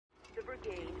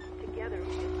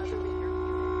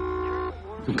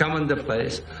To come on the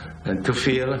place and to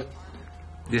feel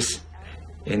this,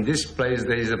 in this place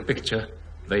there is a picture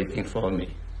waiting for me.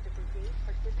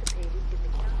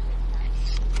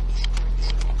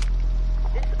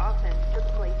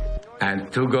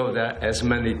 And to go there as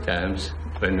many times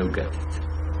when you get it.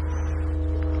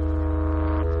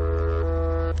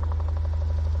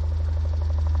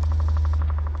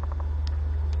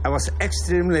 I was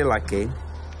extremely lucky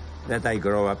that I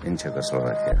grew up in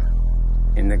Czechoslovakia,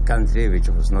 in a country which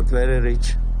was not very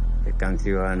rich, a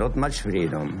country where not much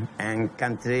freedom, and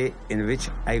country in which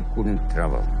I couldn't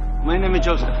travel. My name is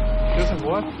Josef. Josef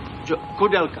what?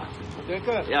 Koudelka.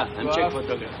 Koudelka? Yeah, I'm Czech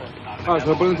photographer. Ah,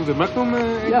 so going to the Magnum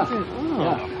agency? Yeah. Oh.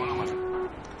 Yeah.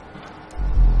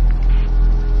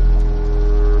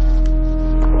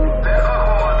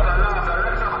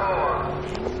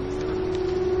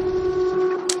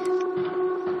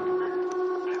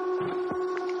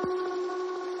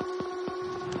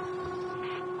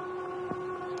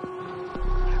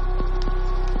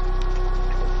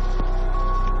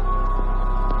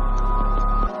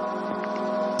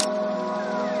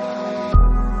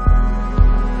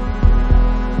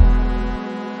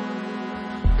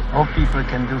 All people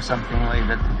can do something like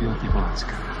that to beautiful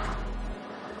landscape.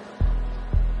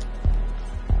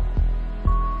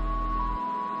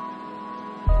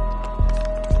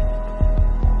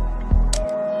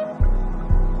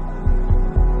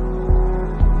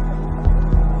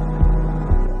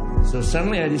 So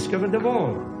suddenly I discovered the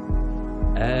wall.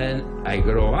 And I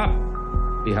grew up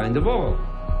behind the wall.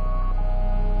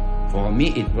 For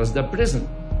me, it was the prison.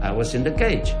 I was in the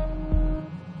cage.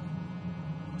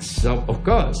 So, of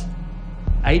course,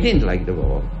 I didn't like the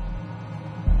wall.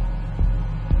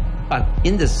 But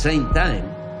in the same time,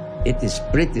 it is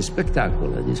pretty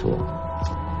spectacular, this wall.